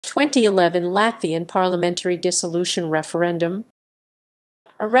2011 Latvian parliamentary dissolution referendum.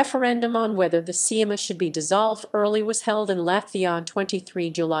 A referendum on whether the Saeima should be dissolved early was held in Latvia on 23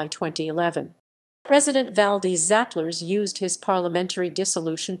 July 2011. President Valdis Zatlers used his parliamentary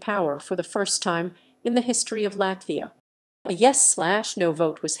dissolution power for the first time in the history of Latvia. A yes/no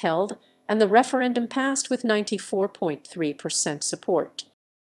vote was held, and the referendum passed with 94.3% support.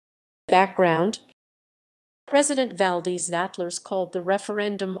 Background: President Valdis Zatlers called the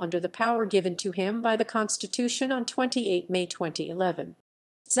referendum under the power given to him by the Constitution on 28 May 2011.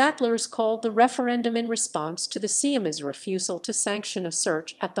 Zatlers called the referendum in response to the Saeima's refusal to sanction a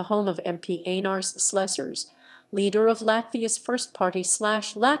search at the home of MP Valdis Zatlers, leader of Latvia's First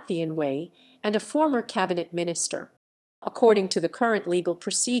Party/Latvian Way and a former cabinet minister. According to the current legal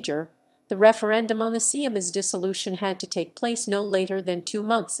procedure, the referendum on the Saeima's dissolution had to take place no later than 2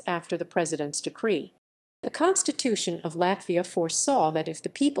 months after the president's decree. The Constitution of Latvia foresaw that if the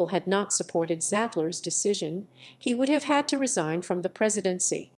people had not supported Zatlers' decision, he would have had to resign from the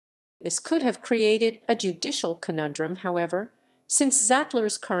presidency. This could have created a judicial conundrum, however, since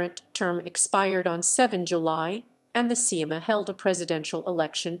Zatlers' current term expired on 7 July, and the Saeima held a presidential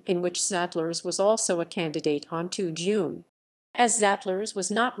election in which Zatlers was also a candidate on 2 June. As Zatlers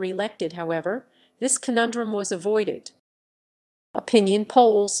was not re-elected, however, this conundrum was avoided. Opinion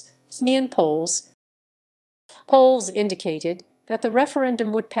polls. Polls indicated that the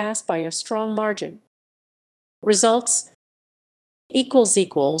referendum would pass by a strong margin. Results: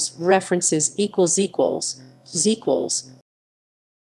 references